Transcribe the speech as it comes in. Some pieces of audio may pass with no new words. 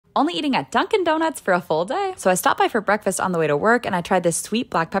only eating at Dunkin' Donuts for a full day. So I stopped by for breakfast on the way to work and I tried this sweet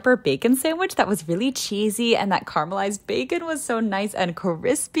black pepper bacon sandwich that was really cheesy, and that caramelized bacon was so nice and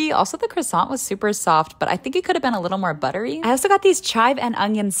crispy. Also, the croissant was super soft, but I think it could have been a little more buttery. I also got these chive and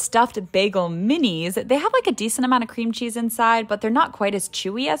onion stuffed bagel minis. They have like a decent amount of cream cheese inside, but they're not quite as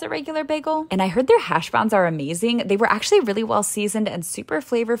chewy as a regular bagel. And I heard their hash browns are amazing. They were actually really well seasoned and super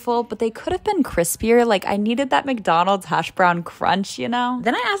flavorful, but they could have been crispier. Like, I needed that McDonald's hash brown crunch, you know?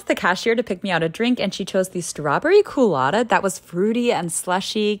 Then I asked the cashier to pick me out a drink, and she chose the strawberry culotta that was fruity and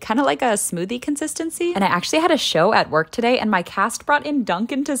slushy, kind of like a smoothie consistency. And I actually had a show at work today, and my cast brought in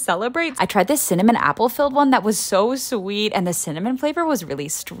Dunkin' to celebrate. I tried this cinnamon apple filled one that was so sweet, and the cinnamon flavor was really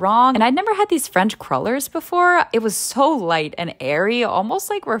strong. And I'd never had these French crullers before. It was so light and airy, almost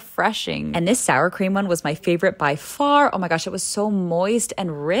like refreshing. And this sour cream one was my favorite by far. Oh my gosh, it was so moist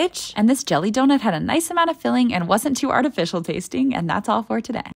and rich. And this jelly donut had a nice amount of filling and wasn't too artificial tasting. And that's all for today.